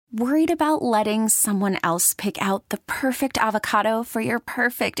Worried about letting someone else pick out the perfect avocado for your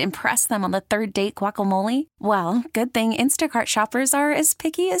perfect impress them on the third date guacamole? Well, good thing Instacart shoppers are as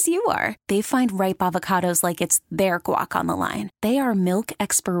picky as you are. They find ripe avocados like it's their guac on the line. They are milk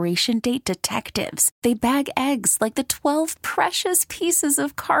expiration date detectives. They bag eggs like the 12 precious pieces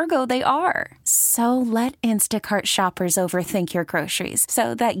of cargo they are. So let Instacart shoppers overthink your groceries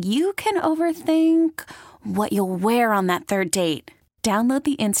so that you can overthink what you'll wear on that third date. Download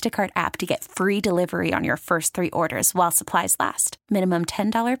the Instacart app to get free delivery on your first 3 orders while supplies last. Minimum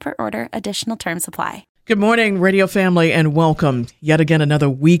 $10 per order. Additional terms apply. Good morning, radio family, and welcome. Yet again, another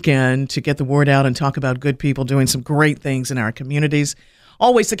weekend to get the word out and talk about good people doing some great things in our communities.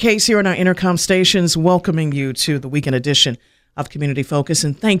 Always the case here on our intercom stations, welcoming you to the weekend edition of Community Focus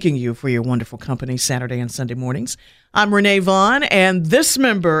and thanking you for your wonderful company Saturday and Sunday mornings. I'm Renee Vaughn, and this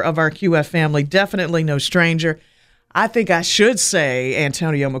member of our QF family, definitely no stranger. I think I should say,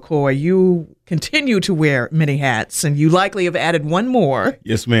 Antonio McCoy, you continue to wear many hats, and you likely have added one more.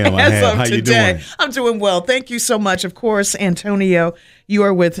 Yes, ma'am. I have. How you doing? I'm doing well. Thank you so much. Of course, Antonio, you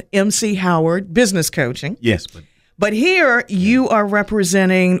are with MC Howard Business Coaching. Yes. But here you are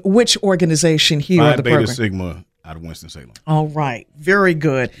representing which organization here on the program? Phi Beta Sigma out of Winston-Salem. All right. Very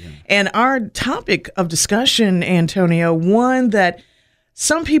good. Yeah. And our topic of discussion, Antonio, one that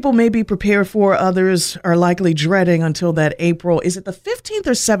some people may be prepared for, others are likely dreading until that April. Is it the 15th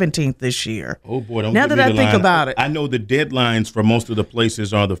or 17th this year? Oh, boy. Now that I think about it. I know the deadlines for most of the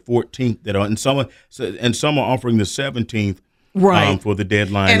places are the 14th, and some are offering the 17th. Right. For the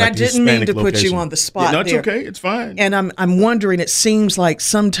deadline. And like I didn't mean to put you on the spot there. there. That's okay. It's fine. And I'm wondering, it seems like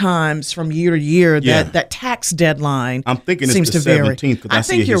sometimes from year to year that tax deadline I'm thinking seems it's the 17th because I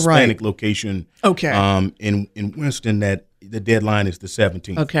see a Hispanic location in Winston that the deadline is the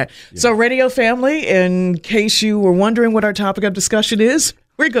 17th. Okay. Yeah. So radio family, in case you were wondering what our topic of discussion is,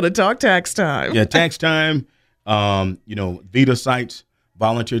 we're going to talk tax time. Yeah, tax time, VITA sites,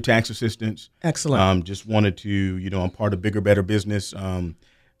 volunteer tax assistance. Excellent. Just wanted to, I'm part of Bigger Better Business.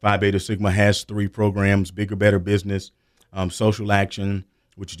 Phi Beta Sigma has 3 programs: Bigger Better Business, Social Action,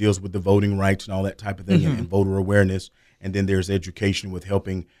 which deals with the voting rights and all that type of thing, and voter awareness. And then there's education with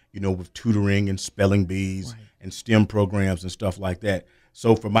helping, with tutoring and spelling bees and STEM programs and stuff like that.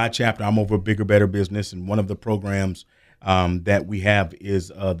 So for my chapter, I'm over Bigger Better Business, and one of the programs that we have is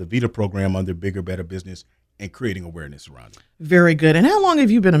the VITA program under Bigger Better Business, and creating awareness around it. Very good. And how long have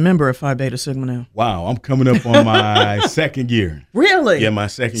you been a member of Phi Beta Sigma now? Wow, I'm coming up on my second year. Really? Yeah, my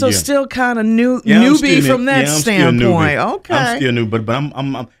second year. So still kind of newbie from that standpoint. Okay. I'm still new, but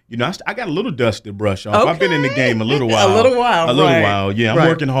I'm I got a little dust to brush off. Okay. I've been in the game a little while. A little while. Yeah, I'm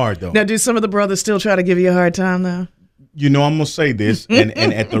working hard though. Now, do some of the brothers still try to give you a hard time though? I'm gonna say this, and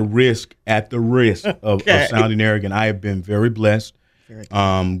at the risk of sounding arrogant, I have been very blessed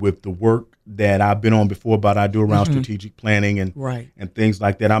with the work that I've been on before, but I do around strategic planning and things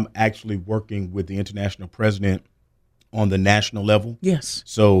like that. I'm actually working with the international president on the national level. Yes.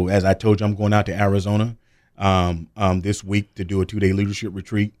 So as I told you, I'm going out to Arizona this week to do a 2-day leadership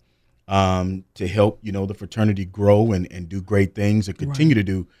retreat to help, the fraternity grow and do great things and continue to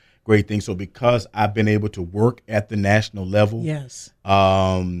do great things. So because I've been able to work at the national level, yes,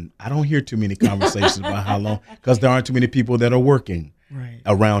 I don't hear too many conversations about how long, because there aren't too many people that are working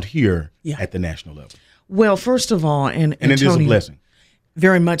around here at the national level. Well, first of all, and it is a blessing.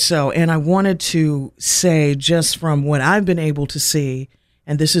 Very much so. And I wanted to say, just from what I've been able to see,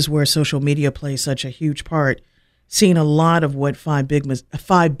 and this is where social media plays such a huge part, seeing a lot of what Phi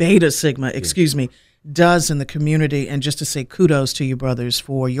Beta Sigma, does in the community, and just to say kudos to you brothers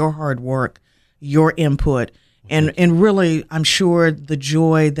for your hard work, your input, and really, I'm sure the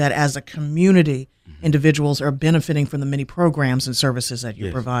joy that as a community, individuals are benefiting from the many programs and services that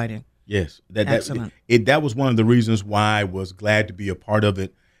you're providing. Yes. Excellent. That was one of the reasons why I was glad to be a part of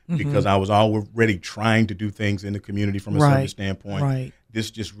it, because I was already trying to do things in the community from a service standpoint. Right.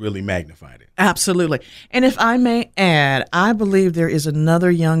 This just really magnified it. Absolutely. And if I may add, I believe there is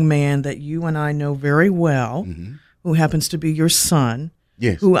another young man that you and I know very well, who happens to be your son,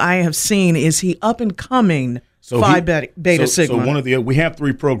 who I have seen. Is he up and coming? Phi Beta Sigma. So we have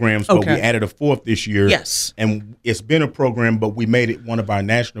 3 programs, but we added a 4th this year. Yes. And it's been a program, but we made it one of our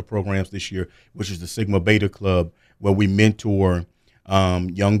national programs this year, which is the Sigma Beta Club, where we mentor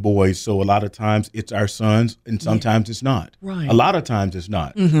young boys. So a lot of times it's our sons, and sometimes it's not. Right. A lot of times it's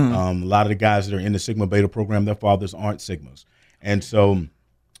not. A lot of the guys that are in the Sigma Beta program, their fathers aren't Sigmas. And so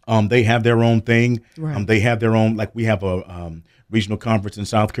they have their own thing. Right. They have their own, like we have a regional conference in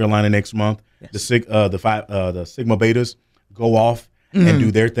South Carolina next month. Yes. The Sigma Betas go off and do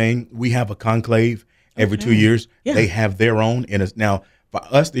their thing. We have a conclave every 2 years. Yeah. They have their own. And now For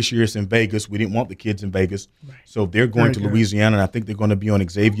us this year, it's in Vegas. We didn't want the kids in Vegas. Right. So they're going to Very good. Louisiana, and I think they're going to be on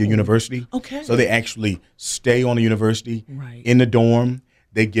Xavier University. Okay. So they actually stay on the university Right. in the dorm.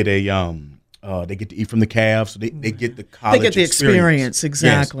 They get they get to eat from the calves. So they get the college They get the experience,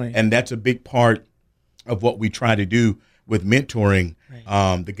 exactly. Yes. And that's a big part of what we try to do with mentoring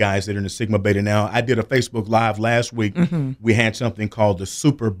the guys that are in the Sigma Beta now. I did a Facebook Live last week. Mm-hmm. We had something called the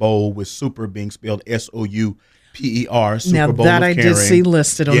Super Bowl, with super being spelled SOUPER. Super Now Bowl that of I did Caring. see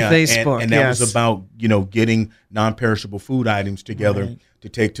listed on Facebook. And that yes. was about, getting non-perishable food items together to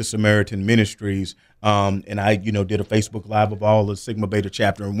take to Samaritan Ministries. And I, did a Facebook Live of all the Sigma Beta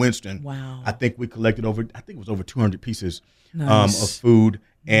chapter in Winston. Wow. I think we collected over 200 pieces Nice. of food.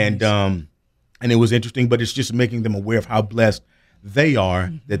 And it was interesting, but it's just making them aware of how blessed they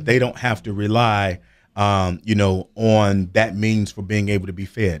are, that they don't have to rely, on that means for being able to be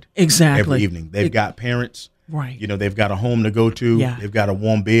fed Exactly. every evening. They've got parents. Right. They've got a home to go to. Yeah. They've got a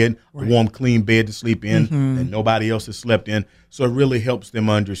warm bed, a warm, clean bed to sleep in that nobody else has slept in. So it really helps them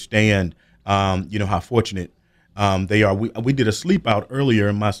understand, how fortunate they are. We did a sleep out earlier,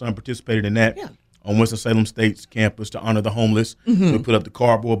 and my son participated in that on Winston-Salem State's campus to honor the homeless. So we put up the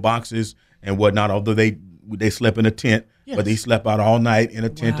cardboard boxes and whatnot, although they slept in a tent, but they slept out all night in a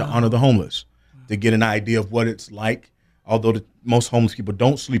tent to honor the homeless, to get an idea of what it's like. Although most homeless people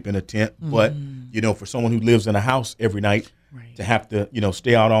don't sleep in a tent, but, for someone who lives in a house every night to have to,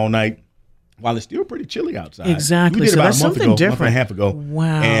 stay out all night while it's still pretty chilly outside. Exactly. We did So about that's a month something ago, different. month and a half ago.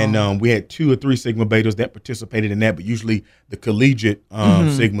 Wow. And we had 2 or 3 Sigma Betas that participated in that, but usually the collegiate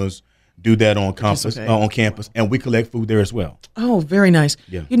Sigmas do that on campus, and we collect food there as well. Oh, very nice.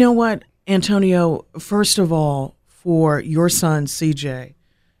 Yeah. You know what, Antonio, first of all, for your son, CJ,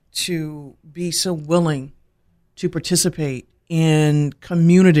 to be so willing to participate in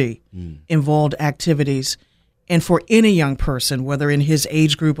community-involved activities, and for any young person, whether in his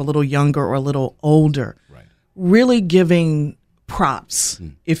age group, a little younger or a little older, really giving props,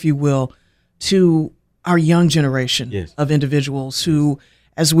 if you will, to our young generation of individuals who,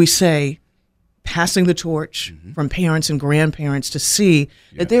 as we say, passing the torch from parents and grandparents to see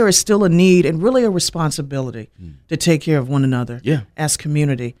that there is still a need and really a responsibility to take care of one another as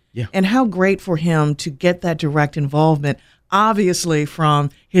community. And how great for him to get that direct involvement, obviously from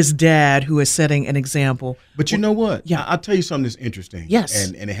his dad, who is setting an example. But you know what? Yeah. I'll tell you something that's interesting.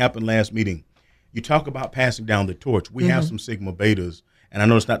 Yes. And it happened last meeting. You talk about passing down the torch. We have some Sigma Betas, and I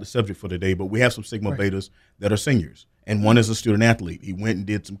know it's not the subject for today, but we have some Sigma Betas that are seniors. And one is a student athlete. He went and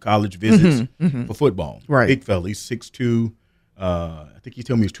did some college visits for football. Right. Big fella. He's 6'2". I think he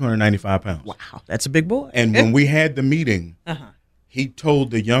told me he's 295 pounds. Wow, that's a big boy. And when we had the meeting, he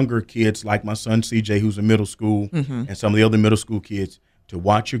told the younger kids, like my son CJ, who's in middle school, and some of the other middle school kids, to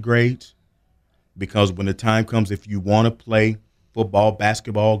watch your grades, because when the time comes, if you want to play football,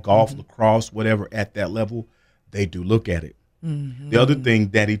 basketball, golf, lacrosse, whatever, at that level, they do look at it. The other thing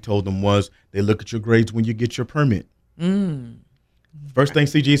that he told them was they look at your grades when you get your permit. First thing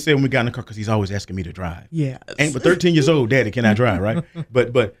CJ said when we got in the car, because he's always asking me to drive. Yes. Ain't but 13 years old, Daddy, can I drive, right?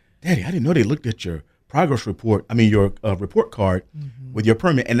 But Daddy, I didn't know they looked at your progress report, your report card with your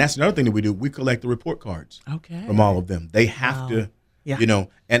permit. And that's another thing that we do. We collect the report cards from all of them. They have to,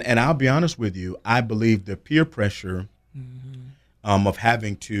 and I'll be honest with you, I believe the peer pressure of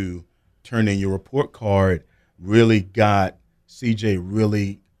having to turn in your report card really got CJ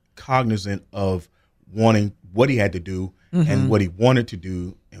really cognizant of wanting what he had to do and what he wanted to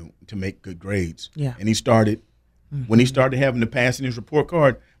do and to make good grades. Yeah. And he started, when he started having to pass in his report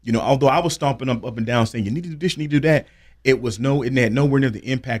card, although I was stomping up and down saying, you need to do this, you need to do that, it had nowhere near the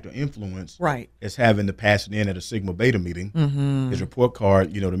impact or influence as having to pass it in at a Sigma Beta meeting, his report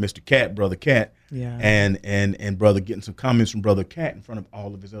card, to Mr. Cat, Brother Cat, and Brother getting some comments from Brother Cat in front of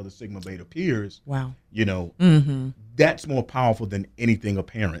all of his other Sigma Beta peers. Wow. That's more powerful than anything a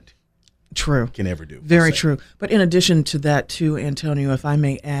parent can ever do. Very true. But in addition to that, too, Antonio, if I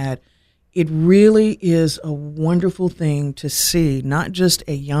may add, it really is a wonderful thing to see not just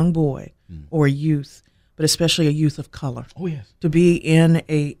a young boy or a youth, but especially a youth of color. Oh, yes. To be in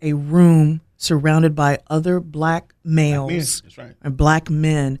a room surrounded by other black males That's right. and black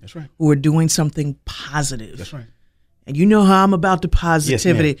men That's right. who are doing something positive. That's right. And you know how I'm about the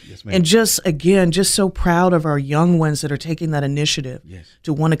positivity. Yes, ma'am. And just so proud of our young ones that are taking that initiative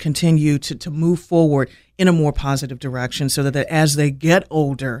to want to continue to move forward in a more positive direction, so that as they get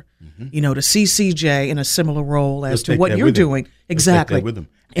older, to see CJ in a similar role as to what you're doing. Exactly. Take that with them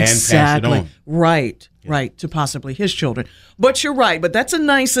and pass it on. Right, to possibly his children. But you're right, but that's a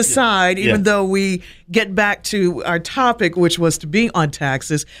nice aside, even though we get back to our topic, which was to be on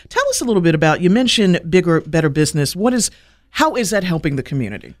taxes. Tell us a little bit about, you mentioned Bigger, Better Business. What is How is that helping the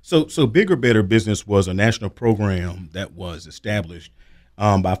community? So Bigger Better Business was a national program that was established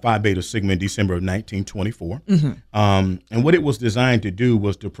by Phi Beta Sigma in December of 1924. And what it was designed to do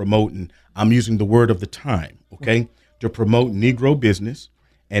was to promote, and I'm using the word of the time, okay, to promote Negro business.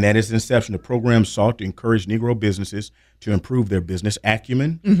 And at its inception, the program sought to encourage Negro businesses to improve their business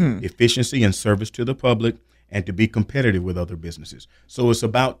acumen, efficiency, and service to the public, and to be competitive with other businesses. So it's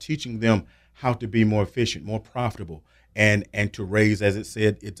about teaching them how to be more efficient, more profitable, and to raise, as it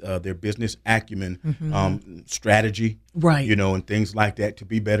said, their business acumen, strategy, right? And things like that, to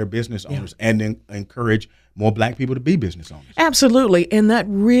be better business owners, and encourage more Black people to be business owners. Absolutely, and that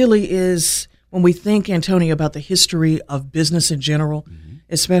really is when we think, Antonio, about the history of business in general,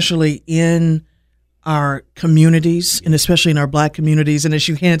 especially in our communities, and especially in our Black communities, and as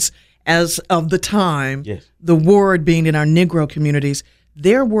you hint, as of the time, the word being in our Negro communities,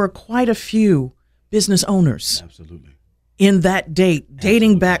 there were quite a few business owners. Absolutely. In that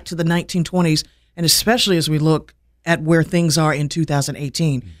dating back to the 1920s, and especially as we look at where things are in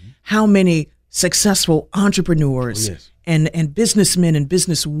 2018, how many successful entrepreneurs and businessmen and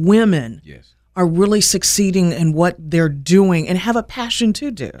businesswomen are really succeeding in what they're doing and have a passion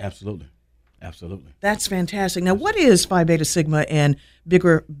to do. Absolutely. That's fantastic. Now, what is Phi Beta Sigma and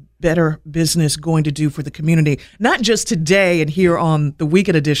Bigger Better Business going to do for the community, not just today and here on the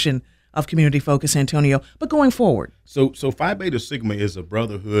weekend edition of Community Focus, Antonio, but going forward? So Phi Beta Sigma is a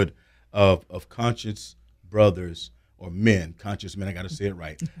brotherhood of conscious brothers, or men, conscious men, I got to say it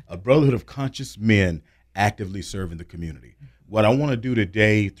right, a brotherhood of conscious men actively serving the community. What I want to do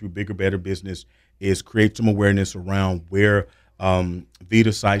today through Bigger Better Business is create some awareness around where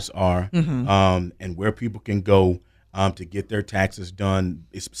VEDA sites are, and where people can go to get their taxes done,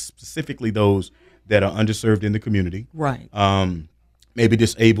 specifically those that are underserved in the community. Right. Maybe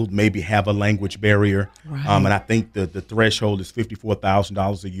disabled, maybe have a language barrier. Right. And I think the threshold is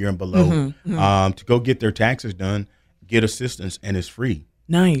 $54,000 a year and below to go get their taxes done, get assistance, and it's free.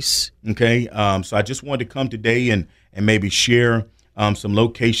 Nice. Okay. So I just wanted to come today and maybe share some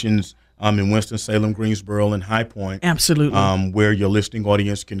locations in Winston-Salem, Greensboro, and High Point. Absolutely. Where your listening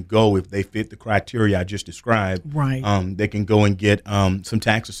audience can go if they fit the criteria I just described. Right. They can go and get some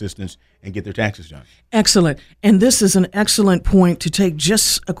tax assistance and get their taxes done. Excellent. And this is an excellent point to take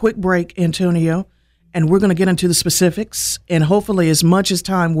just a quick break, Antonio, and we're going to get into the specifics, and hopefully as much as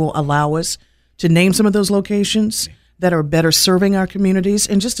time will allow us to name some of those locations that are better serving our communities,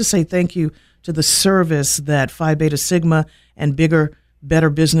 and just to say thank you to the service that Phi Beta Sigma and Bigger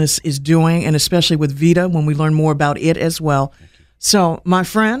Better Business is doing, and especially with VEDA when we learn more about it as well. So, my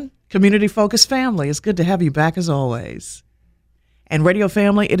friend, Community Focus family, it's good to have you back as always. And radio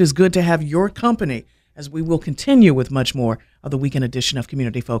family, it is good to have your company as we will continue with much more of the weekend edition of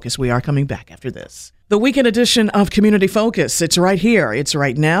Community Focus. We are coming back after this. The weekend edition of Community Focus, it's right here, it's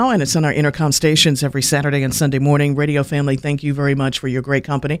right now, and it's on our intercom stations every Saturday and Sunday morning. Radio family, thank you very much for your great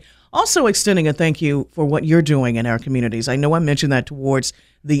company. Also extending a thank you for what you're doing in our communities. I know I mentioned that towards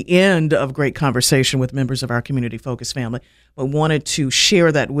the end of great conversation with members of our Community Focus family, but wanted to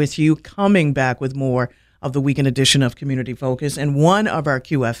share that with you, coming back with more of the weekend edition of Community Focus. And one of our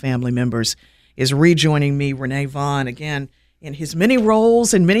QF family members is rejoining me, Renee Vaughn, again, in his many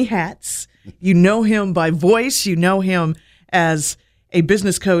roles and many hats. You know him by voice. You know him as a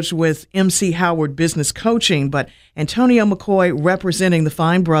business coach with MC Howard Business Coaching, but Antonio McCoy representing the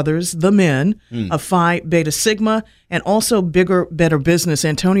fine brothers, the men of Phi Beta Sigma, and also Bigger Better Business.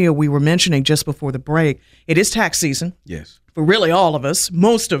 Antonio, we were mentioning just before the break, it is tax season. Yes. For really all of us,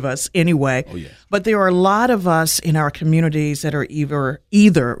 most of us anyway. Oh, yes. But there are a lot of us in our communities that are either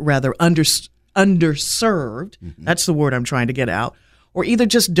underserved, that's the word I'm trying to get out, or either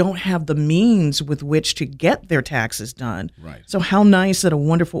just don't have the means with which to get their taxes done. Right. So how nice that a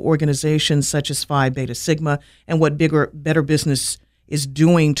wonderful organization such as Phi Beta Sigma and what Bigger Better Business is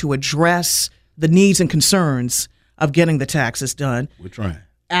doing to address the needs and concerns of getting the taxes done. We're trying.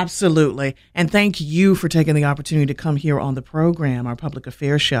 Absolutely. And thank you for taking the opportunity to come here on the program, our public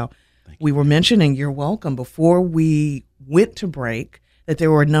affairs show. We were mentioning, you're welcome, before we went to break, that there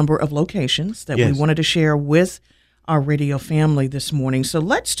were a number of locations that we wanted to share with our radio family this morning. So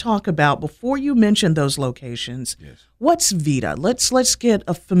let's talk about, before you mention those locations, what's VEDA? Let's get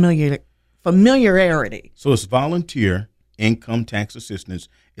a familiarity. So it's volunteer income tax assistance.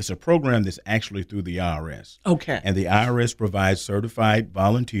 It's a program that's actually through the IRS. Okay. And the IRS provides certified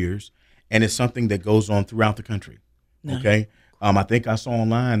volunteers, and it's something that goes on throughout the country. Nice. Okay. I think I saw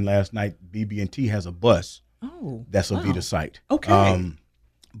online last night, BB&T has a bus that's a VEDA site. Okay.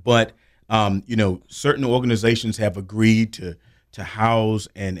 But certain organizations have agreed to house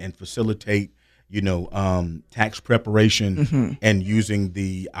and facilitate, tax preparation and using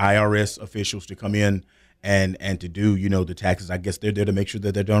the IRS officials to come in and to do, the taxes. I guess they're there to make sure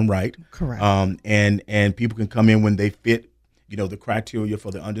that they're done right. Correct. And people can come in when they fit, the criteria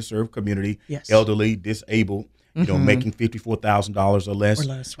for the underserved community, Yes. elderly, disabled, making $54,000 or less,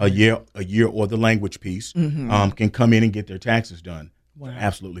 right. a year, or the language piece, can come in and get their taxes done. Wow.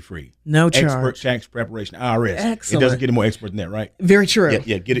 Absolutely free. No Expert charge. tax preparation, IRS. Excellent. It doesn't get any more expert than that, right? Very true.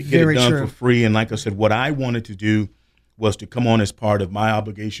 Yeah, get it Very done true. for free. And like I said, what I wanted to do was to come on as part of my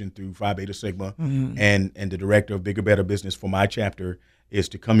obligation through Phi Beta Sigma and the director of Bigger Better Business for my chapter is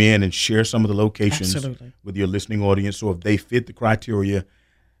to come in and share some of the locations Absolutely. with your listening audience. So if they fit the criteria,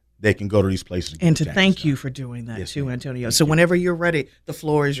 they can go to these places. And to get thank taxes you done. for doing that Yes, too, ma'am. Antonio. So whenever you're ready, the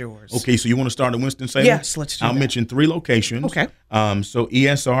floor is yours. Okay, so you want to start in Winston-Salem? Yes, let's do I'll that. mention 3 locations. Okay. So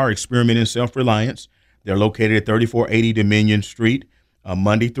ESR, Experiment in Self-Reliance, they're located at 3480 Dominion Street,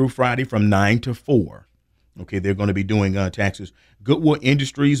 Monday through Friday from 9 to 4. Okay, they're going to be doing taxes. Goodwood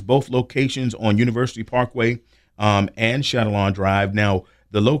Industries, both locations on University Parkway and Chatillon Drive. Now,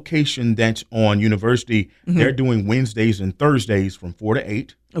 the location that's on University, they're doing Wednesdays and Thursdays from 4 to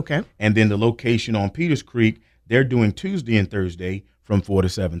 8. Okay. And then the location on Peters Creek, they're doing Tuesday and Thursday from 4 to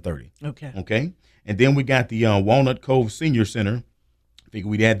 7:30. Okay. Okay. And then we got the Walnut Cove Senior Center. I think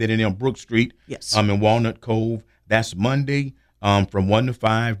we'd add that in on Brook Street. Yes. In Walnut Cove. That's Monday from 1 to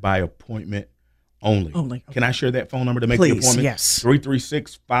 5 by appointment only. Only. Can I share that phone number to make Please, the appointment? yes.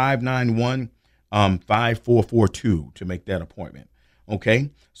 336-591-5442 to make that appointment. Okay.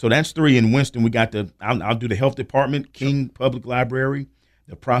 So that's 3 in Winston. We got I'll do the health department, King Public Library,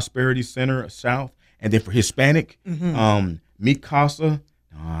 the Prosperity Center South, and then for Hispanic, Mikasa,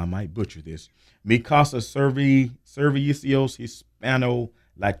 I might butcher this, Mikasa Servicios Hispano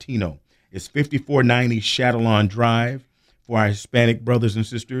Latino. It's 5490 Chatillon Drive for our Hispanic brothers and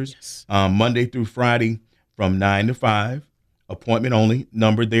sisters. Yes. Monday through Friday from 9 to 5. Appointment only.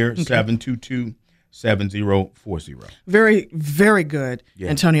 Number there, 722-7040. Very, very good, Yeah.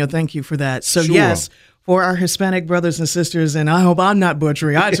 Antonio. Thank you for that. So Sure. yes, for our Hispanic brothers and sisters, and I hope I'm not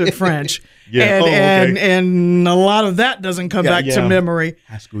butchering. I took French, Yeah. and, Oh, okay. and a lot of that doesn't come back to memory.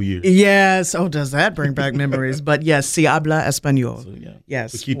 High school years. Yes. Oh, does that bring back memories? But yes, si habla español. So, yeah.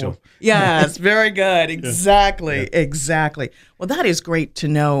 Yes. Poquito. Yes, very good. Exactly. Exactly. Well, that is great to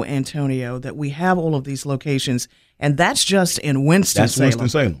know, Antonio, that we have all of these locations, and that's just in Winston-Salem. That's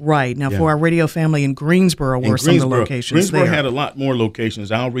Winston-Salem. Right. Now, Yeah. for our radio family in Greensboro, where some of the locations Greensboro there. had a lot more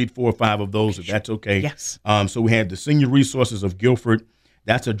locations. I'll read 4 or 5 of those if that's okay. Yes. So we had the Senior Resources of Guilford.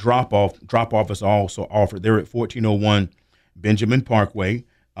 That's a drop-off. Drop-off is also offered. They're at 1401 Benjamin Parkway.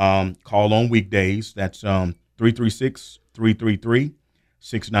 Call on weekdays. That's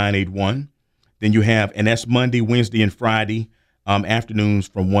 336-333-6981. Then you have, and that's Monday, Wednesday, and Friday afternoons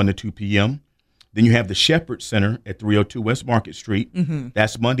from 1 to 2 p.m. Then you have the Shepherd Center at 302 West Market Street.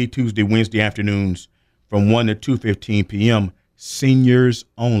 That's Monday, Tuesday, Wednesday afternoons from 1 to 2:15 p.m. Seniors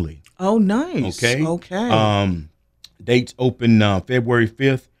only. Oh, nice. Okay. Okay. Dates open February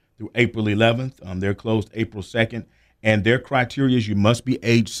 5th through April 11th. They're closed April 2nd. And their criteria is you must be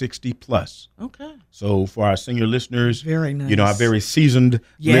age 60 plus. Okay. So for our senior listeners, Very nice. our very seasoned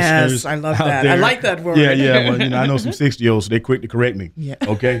Yes, listeners. I love out that. there. I like that word. Yeah. Well, I know some 60-years, so they're quick to correct me. Yeah.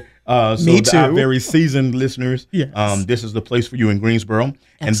 Okay. So Me too. Our very seasoned listeners, Yes. this is the place for you in Greensboro.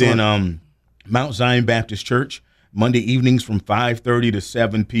 Excellent. And then Mount Zion Baptist Church, Monday evenings from 5:30 to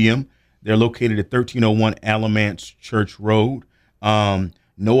 7 p.m. They're located at 1301 Alamance Church Road.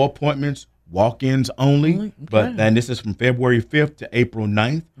 No appointments. Walk-ins only, Okay. but then this is from February 5th to April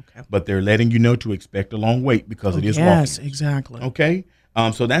 9th, Okay. but they're letting you know to expect a long wait because it is Yes, walk-ins. exactly. Okay,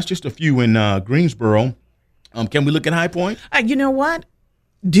 so that's just a few in Greensboro. Can we look at High Point? You know what?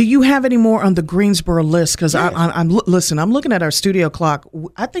 Do you have any more on the Greensboro list? Because I'm listen. I'm looking at our studio clock.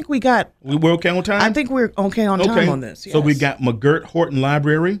 I think we got. We're okay on time? I think we're okay on time on this. So we yes. got McGirt Horton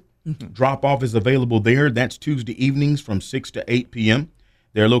Library. Drop-off is available there. That's Tuesday evenings from 6 to 8 p.m.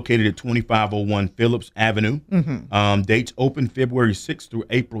 They're located at 2501 Phillips Avenue. Dates open February 6th through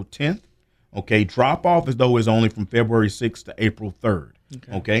April 10th. Okay, drop-off is only from February 6th to April 3rd.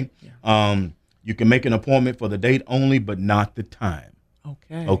 Okay? You can make an appointment for the date only, but not the time.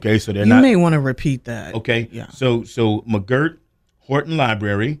 Okay. Okay, so they're You not. may want to repeat that. Okay. Yeah. So McGirt Horton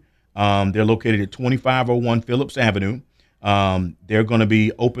Library, they're located at 2501 Phillips Avenue. They're going to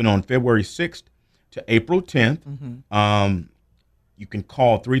be open on February 6th to April 10th. You can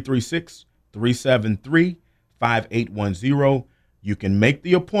call 336-373-5810. You can make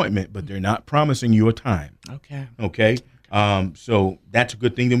the appointment, but they're not promising you a time. Okay. Okay. So that's a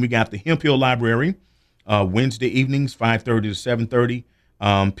good thing. Then we got the Hemp Hill Library, Wednesday evenings, 5:30 to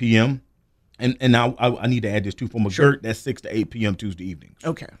 7:30 p.m. And now I need to add this too. For McGirt, that's 6 to 8 p.m. Tuesday evenings.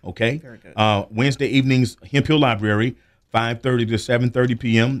 Okay. Very good. Wednesday evenings, Hemp Hill Library, 5:30 to 7:30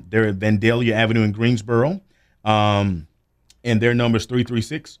 p.m. They're at Vandalia Avenue in Greensboro. And their number is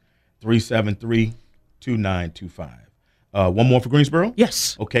 336-373-2925. One more for Greensboro?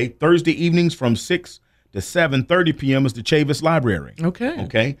 Yes. Okay. Thursday evenings from 6 to 7:30 p.m. is the Chavis Library.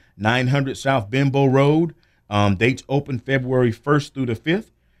 Okay. 900 South Benbow Road. Dates open February 1st through the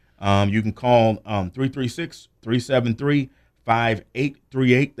 5th. You can call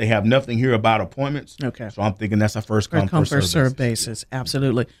 336-373-5838. They have nothing here about appointments. Okay. So I'm thinking that's a first come, first serve basis.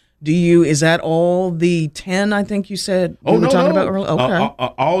 Absolutely. Is that all the 10 I think you said we were talking about earlier? Okay.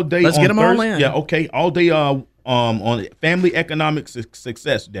 All day. Let's get them all in. Yeah, okay. All day on Family Economic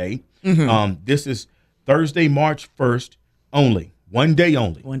Success Day. This is Thursday, March 1st only. One day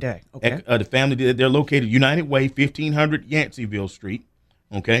only. One day. Okay. The family, they're located United Way, 1500 Yanceyville Street.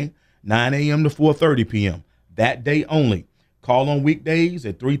 Okay. 9 a.m. to 4:30 p.m. That day only. Call on weekdays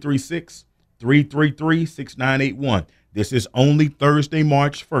at 336-333-6981. This is only Thursday,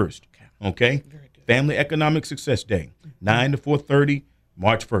 March 1st. Okay. Family Economic Success Day, 9 to 4:30,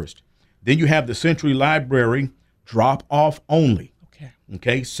 March 1st. Then you have the Century Library drop off only.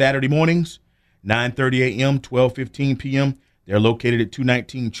 Okay. Saturday mornings, 9:30 a.m., 12:15 p.m. They're located at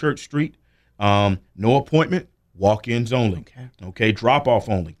 219 Church Street. No appointment, walk-ins only. Okay. Drop off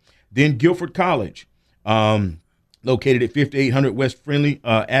only. Then Guilford College, located at 5800 West Friendly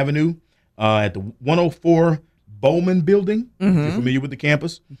Avenue, at the 104 Bowman Building. If you're familiar with the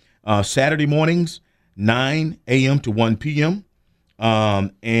campus. Saturday mornings, 9 a.m. to 1 p.m.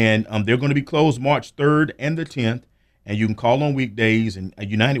 And they're going to be closed March 3rd and the 10th. And you can call on weekdays, and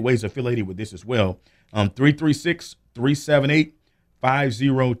United Way is affiliated with this as well.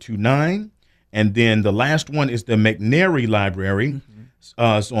 336-378-5029. And then the last one is the McNary Library.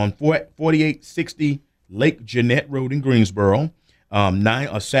 So on 4860 Lake Jeanette Road in Greensboro.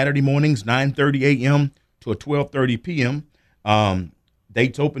 Saturday mornings, 9:30 a.m. to 12:30 p.m.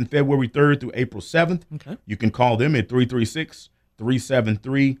 Dates open February 3rd through April 7th. You can call them at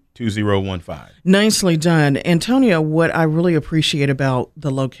 336-373-2015. Nicely done. Antonio, what I really appreciate about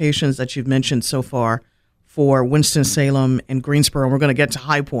the locations that you've mentioned so far for Winston-Salem and Greensboro, we're going to get to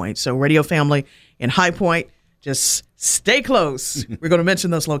High Point. So Radio Family in High Point, just stay close. We're going to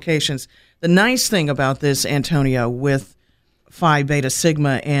mention those locations. The nice thing about this, Antonio, with Phi Beta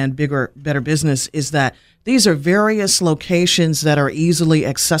Sigma and Bigger Better Business is that these are various locations that are easily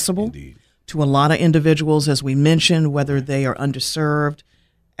accessible to a lot of individuals, as we mentioned, whether they are underserved,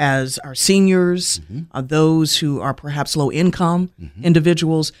 as our seniors, those who are perhaps low income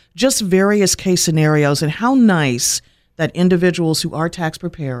individuals, just various case scenarios. And how nice that individuals who are tax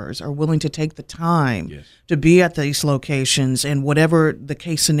preparers are willing to take the time to be at these locations, and whatever the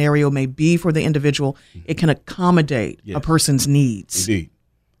case scenario may be for the individual, it can accommodate a person's needs. Indeed.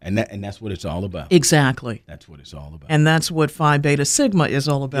 And that's what it's all about. Exactly. That's what it's all about. And that's what Phi Beta Sigma is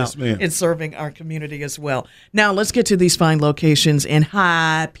all about. Yes, ma'am. It's serving our community as well. Now, let's get to these fine locations in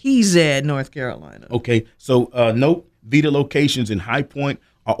High PZ, North Carolina. Okay. So, note, Vita locations in High Point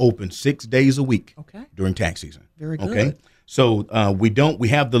are open 6 days a week during tax season. Very good. Okay. So, we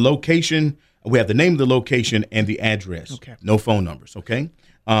have the location, we have the name of the location and the address. No phone numbers. Okay.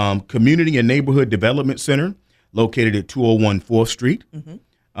 Community and Neighborhood Development Center, located at 201 4th Street.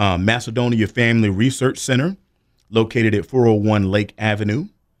 Macedonia Family Research Center, located at 401 Lake Avenue.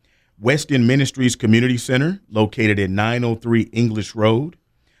 Weston Ministries Community Center, located at 903 English Road.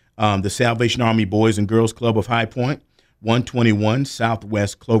 The Salvation Army Boys and Girls Club of High Point, 121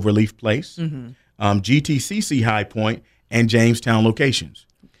 Southwest Cloverleaf Place. GTCC High Point and Jamestown locations.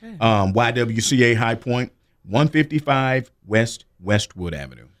 YWCA High Point, 155 West Westwood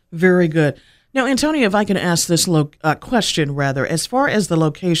Avenue. Very good. Now, Antonio, if I can ask this question, as far as the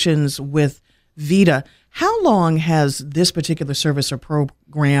locations with Vita, how long has this particular service or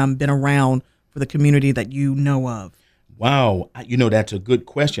program been around for the community that you know of? Wow, that's a good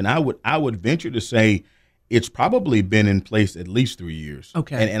question. I would venture to say it's probably been in place at least 3 years.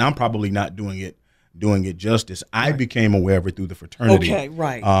 Okay, and I'm probably not doing it justice. I became aware of it through the fraternity. Okay,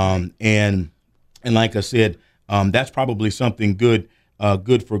 right. And like I said, that's probably something good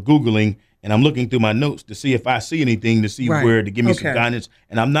for Googling. And I'm looking through my notes to see if I see anything, to see where to give me some guidance.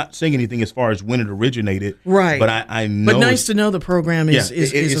 And I'm not saying anything as far as when it originated. Right. But I know. But nice to know the program is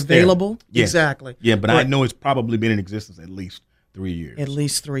available. Yeah. Exactly. Yeah, but I know it's probably been in existence at least 3 years. At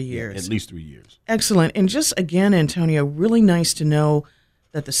least 3 years. Yeah, at least 3 years. Excellent. And just again, Antonio, really nice to know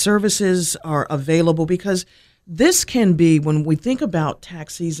that the services are available, because this can be, when we think about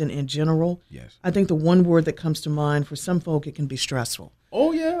tax season in general, I think the one word that comes to mind for some folk, it can be stressful.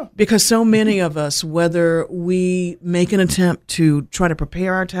 Oh, yeah. Because so many of us, whether we make an attempt to try to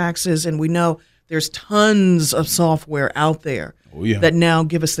prepare our taxes, and we know there's tons of software out there that now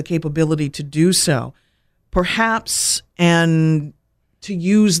give us the capability to do so, perhaps, and to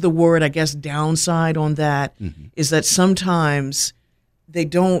use the word, I guess, downside on that is that sometimes they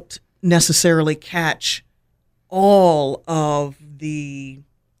don't necessarily catch all of the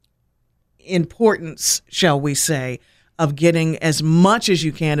importance, shall we say, of getting as much as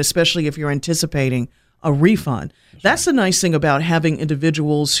you can, especially if you're anticipating a refund. That's the nice thing about having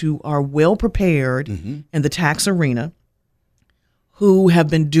individuals who are well prepared in the tax arena, who have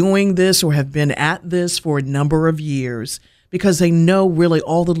been doing this or have been at this for a number of years, because they know really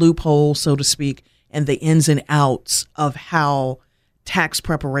all the loopholes, so to speak, and the ins and outs of how tax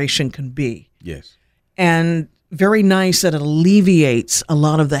preparation can be. Yes. And very nice that it alleviates a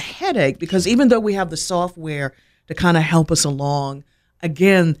lot of the headache, because even though we have the software to kind of help us along,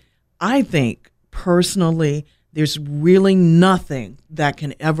 again, I think personally there's really nothing that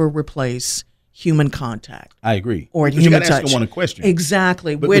can ever replace human contact. I agree. Or but human you touch. Ask one a question.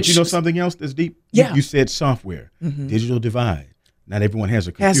 Exactly. But you know something else that's deep? Yeah. You said software, digital divide. Not everyone has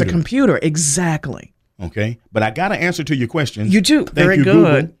a computer. Has a computer, exactly. Okay, but I got to answer to your question. You do. Thank Very you,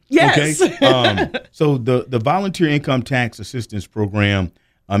 good. Google. Yes. Okay. So the Volunteer Income Tax Assistance Program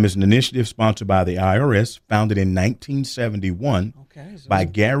is an initiative sponsored by the IRS, founded in 1971 by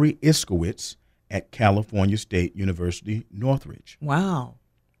Gary Iskowitz at California State University, Northridge. Wow.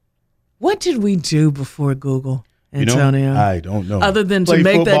 What did we do before Google, Antonio? I don't know. Other than Play to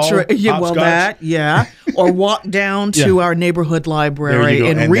make football, that or walk down to our neighborhood library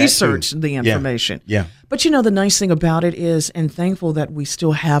and research the information. Yeah. But the nice thing about it is, and thankful that we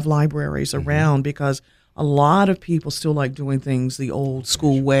still have libraries around, because a lot of people still like doing things the old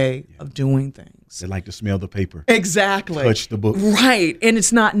school way of doing things. They like to smell the paper. Exactly. Touch the book. Right. And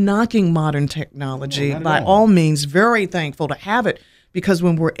it's not knocking modern technology. Not By at all. all means, very thankful to have it. Because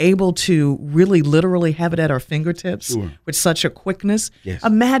when we're able to really literally have it at our fingertips with such a quickness,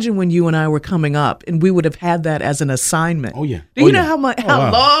 imagine when you and I were coming up and we would have had that as an assignment. Oh, yeah. Do you know how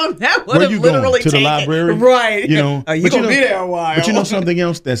long that would have literally taken? To the library? Right. You're going to be there a while. But you know something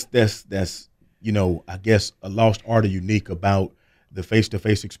else that's I guess a lost art or unique about the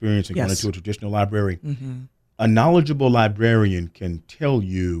face-to-face experience of going into a traditional library? A knowledgeable librarian can tell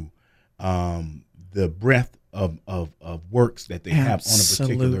you the breadth of works that they have on a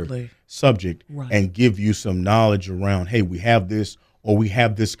particular subject and give you some knowledge around, hey, we have this or we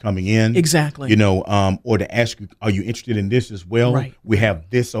have this coming in. Exactly. Or to ask you, are you interested in this as well? Right. We have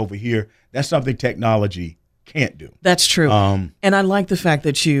this over here. That's something technology can't do. That's true. And I like the fact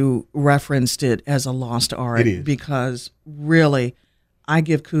that you referenced it as a lost art. It is. Because really, I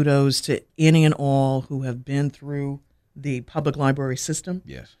give kudos to any and all who have been through the public library system.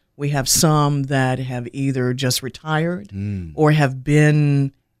 Yes. We have some that have either just retired or have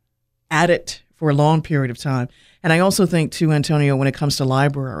been at it for a long period of time. And I also think, too, Antonio, when it comes to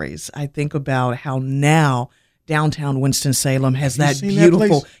libraries, I think about how now downtown Winston-Salem has that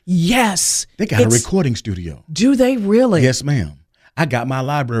beautiful. Yes. They got a recording studio. Do they really? Yes, ma'am. I got my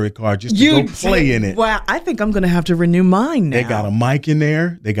library card just to go play in it. Wow. I think I'm going to have to renew mine now. They got a mic in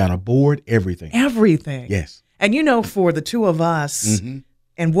there. They got a board, everything. Everything. Yes. And, for the two of us,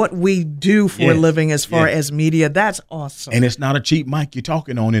 and what we do for a living as far as media, that's awesome. And it's not a cheap mic you're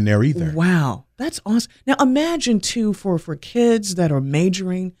talking on in there either. Wow, that's awesome. Now imagine too for kids that are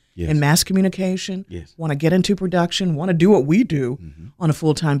majoring in mass communication, want to get into production, want to do what we do on a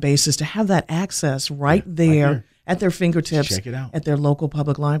full-time basis, to have that access right there at their fingertips. Check it out. At their local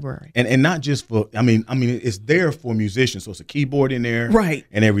public library. And not just for, I mean, it's there for musicians, so it's a keyboard in there, right,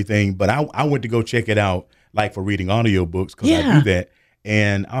 and everything. But I went to go check it out, like for reading audiobooks, because I do that.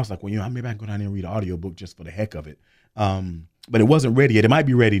 And I was like, well, maybe I can go down there and read an audiobook just for the heck of it. But it wasn't ready yet. It might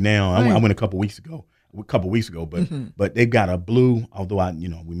be ready now. I went a couple weeks ago, but they've got a blue, although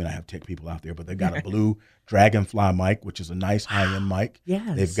we may not have tech people out there, but they've got a blue Dragonfly mic, which is a nice high-end mic.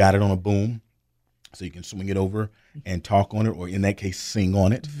 Yes. They've got it on a boom, so you can swing it over and talk on it, or in that case, sing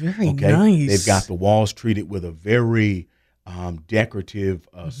on it. Very nice. They've got the walls treated with a very decorative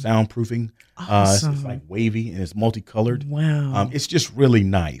soundproofing. Awesome. It's like wavy and it's multicolored. Wow. It's just really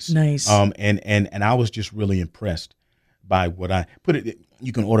nice. Nice. And I was just really impressed by what I put it.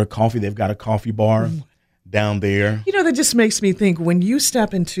 You can order coffee. They've got a coffee bar down there. That just makes me think, when you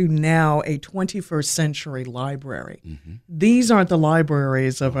step into now a 21st century library, these aren't the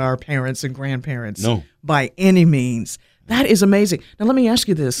libraries of our parents and grandparents by any means. That is amazing. Now, let me ask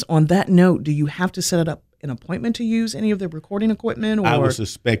you this. On that note, do you have to set it up an appointment to use any of the recording equipment? Or I would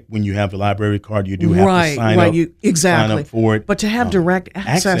suspect when you have the library card, you do have to sign up. Exactly. Sign up for it. But to have direct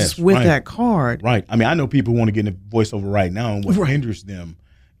access with that card. Right. I mean, I know people want to get into voiceover right now, and what hinders them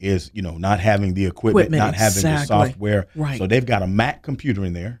is, not having the equipment, not having the software. Right. So they've got a Mac computer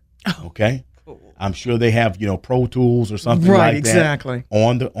in there. Okay. I'm sure they have, Pro Tools or something like that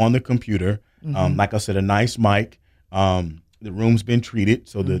on the computer. Like I said, a nice mic. The room's been treated,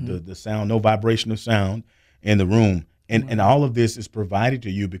 so the sound, no vibration of sound in the room, and all of this is provided to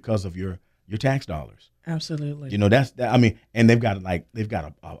you because of your tax dollars. Absolutely. That's that. I mean, and they've got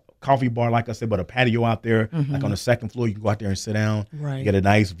a coffee bar, like I said, but a patio out there, like on the second floor. You can go out there and sit down. Right. You get a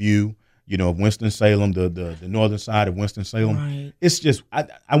nice view. Of Winston-Salem, the northern side of Winston-Salem. Right. It's just,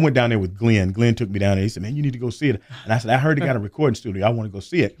 I went down there with Glenn. Glenn took me down there. He said, man, you need to go see it. And I said, I heard they got a recording studio. I want to go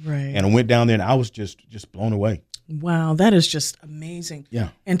see it. Right. And I went down there, and I was just blown away. Wow, that is just amazing. Yeah.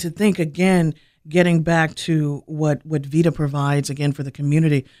 And to think, again, getting back to what Vita provides, again, for the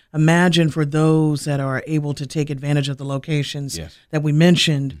community, imagine for those that are able to take advantage of the locations that we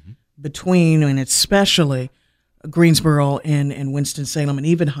mentioned between, and especially Greensboro and Winston-Salem and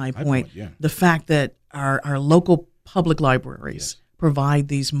even High Point, the fact that our local public libraries provide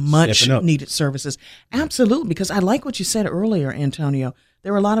these much needed services. Absolutely, because I like what you said earlier, Antonio.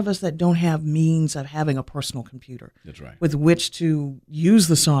 There are a lot of us that don't have means of having a personal computer. That's right. With which to use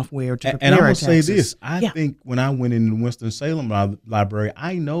the software to prepare and I'm our going to say taxes. this. I think when I went in the Winston-Salem library,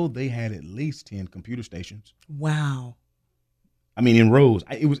 I know they had at least 10 computer stations. Wow. I mean, in rows.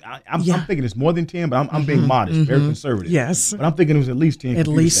 I'm thinking it's more than 10, but I'm being modest, very conservative. Yes. But I'm thinking it was at least 10 At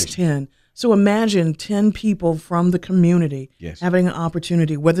least stations. 10. So imagine 10 people from the community Yes. having an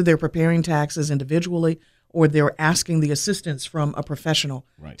opportunity, whether they're preparing taxes individually or they're asking the assistance from a professional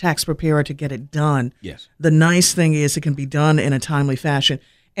tax preparer to get it done. Yes. The nice thing is it can be done in a timely fashion.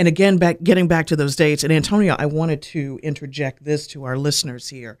 And again, getting back to those dates, and Antonio, I wanted to interject this to our listeners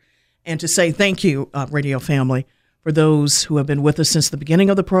here and to say thank you, radio family, for those who have been with us since the beginning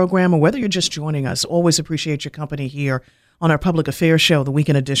of the program, or whether you're just joining us. Always appreciate your company here on our public affairs show, the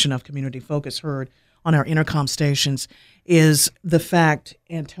weekend edition of Community Focus, heard on our intercom stations, is the fact,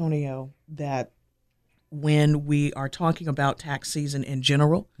 Antonio, that when we are talking about tax season in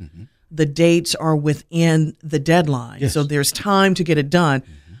general, the dates are within the deadline. Yes. So there's time to get it done.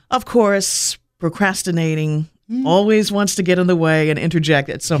 Of course, procrastinating always wants to get in the way and interject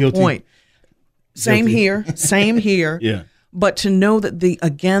at some point. Same here. Yeah. But to know that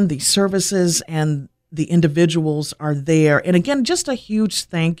the services and the individuals are there. And again, just a huge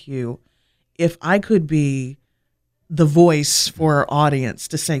thank you. If I could be the voice for our audience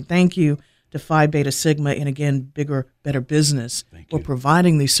to say thank you to Phi Beta Sigma and again, Bigger, Better Business for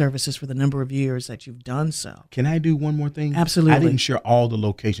providing these services for the number of years that you've done so. Can I do one more thing? Absolutely. I didn't share all the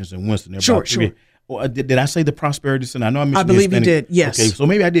locations in Winston. Sure. Well, did I say the Prosperity Center? I know I mentioned I believe you did, yes. Okay, so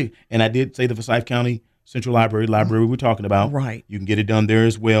maybe I did. And I did say the Forsyth County Central Library we're talking about. Right. You can get it done there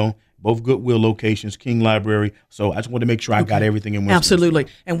as well. Both Goodwill locations, King Library. So I just wanted to make sure I got everything in Winston. Absolutely.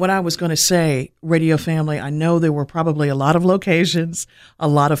 And what I was going to say, radio family, I know there were probably a lot of locations, a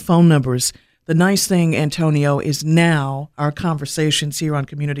lot of phone numbers. The nice thing, Antonio, is now our conversations here on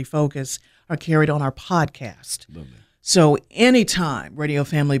Community Focus are carried on our podcast. Lovely. So anytime, radio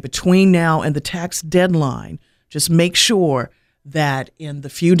family, between now and the tax deadline, just make sure that in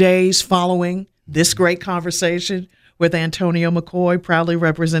the few days following this great conversation with Antonio McCoy, proudly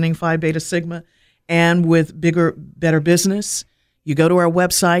representing Phi Beta Sigma, and with Bigger, Better Business, you go to our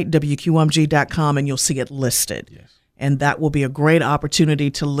website, WQMG.com, and you'll see it listed. Yes. And that will be a great opportunity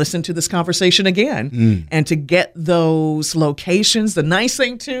to listen to this conversation again and to get those locations. The nice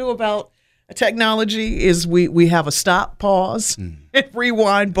thing, too, about technology is we have a stop, pause, and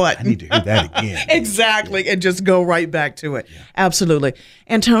rewind button. I need to hear that again. Exactly, and just go right back to it. Yeah. Absolutely.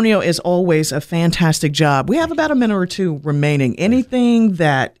 Antonio, is always a fantastic job. We have about a minute or two remaining. Anything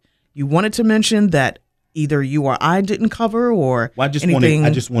that you wanted to mention that either you or I didn't cover, or I just want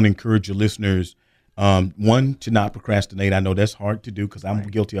to encourage your listeners, one, to not procrastinate. I know that's hard to do because I'm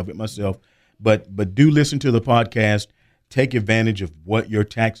guilty of it myself, but do listen to the podcast. Take advantage of what your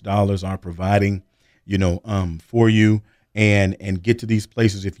tax dollars are providing, for you, and get to these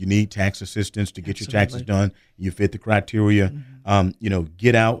places if you need tax assistance to get your taxes done. You fit the criteria.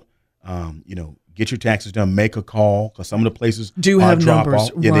 Get out. Get your taxes done. Make a call, because some of the places do have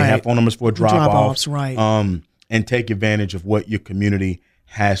numbers. Yeah, they have phone numbers for drop-offs. Right. And take advantage of what your community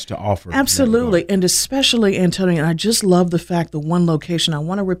has to offer. Absolutely, and especially, Antonio, and I just love the fact the one location. I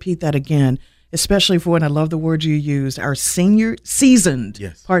want to repeat that again. Especially for, and I love the word you used, our seasoned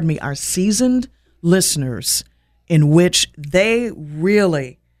listeners, in which they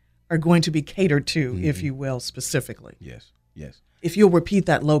really are going to be catered to, if you will, specifically. Yes. If you'll repeat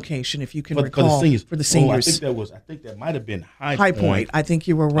that location, if you can recall, for the seniors. I think that might have been High Point. I think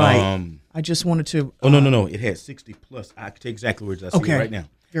you were right. I just wanted to. No. It had 60 plus. I can tell exactly where I see it right now.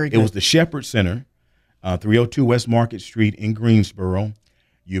 Very good. It was the Shepherd Center, 302 West Market Street in Greensboro.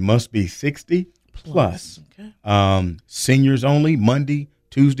 You must be 60 plus. Okay. Seniors only, Monday,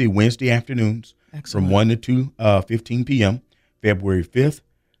 Tuesday, Wednesday afternoons. Excellent. From 1 to 2:15 p.m. February 5th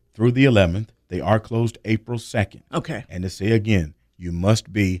through the 11th. They are closed April 2nd. Okay. And to say again, you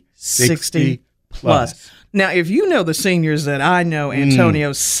must be 60 plus. Now, if you know the seniors that I know,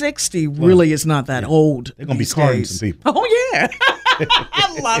 Antonio, 60 really is not that old. They're going to be carding some people. Oh, yeah.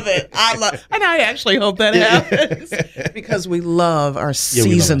 I love it. And I actually hope that happens because we love our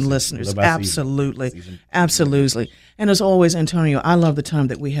seasoned listeners. Absolutely. Absolutely. And as always, Antonio, I love the time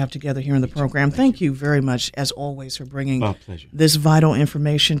that we have together here in the program. Thank you very much, as always, for bringing this vital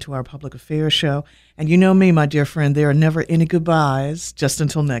information to our public affairs show. And you know me, my dear friend, there are never any goodbyes, just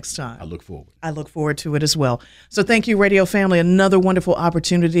until next time. I look forward. I look forward to it as well. So thank you, radio family. Another wonderful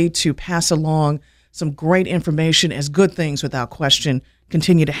opportunity to pass along some great information as good things, without question,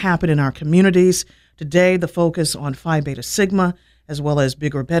 continue to happen in our communities. Today, the focus on Phi Beta Sigma, as well as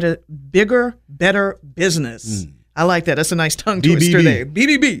bigger, better business. I like that. That's a nice tongue twister there.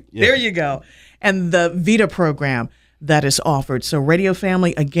 BBB. Yeah. There you go. And the VITA program that is offered. So radio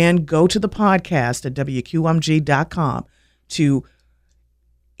family, again, go to the podcast at WQMG.com to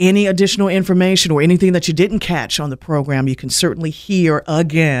any additional information or anything that you didn't catch on the program. You can certainly hear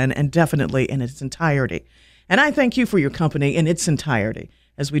again and definitely in its entirety. And I thank you for your company in its entirety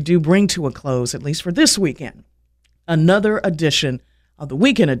as we do bring to a close, at least for this weekend, another edition of the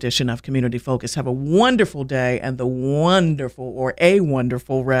weekend edition of Community Focus. Have a wonderful day and a wonderful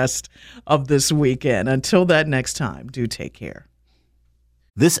rest of this weekend. Until that next time, do take care.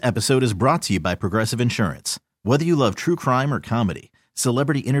 This episode is brought to you by Progressive Insurance. Whether you love true crime or comedy,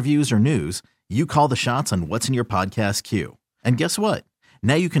 celebrity interviews or news, you call the shots on what's in your podcast queue. And guess what?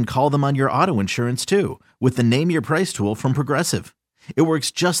 Now you can call them on your auto insurance too with the Name Your Price tool from Progressive. It works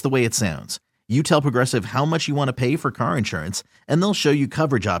just the way it sounds. You tell Progressive how much you want to pay for car insurance, and they'll show you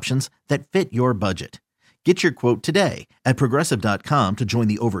coverage options that fit your budget. Get your quote today at Progressive.com to join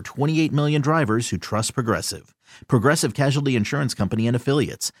the over 28 million drivers who trust Progressive. Progressive Casualty Insurance Company and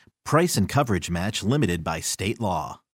Affiliates. Price and coverage match limited by state law.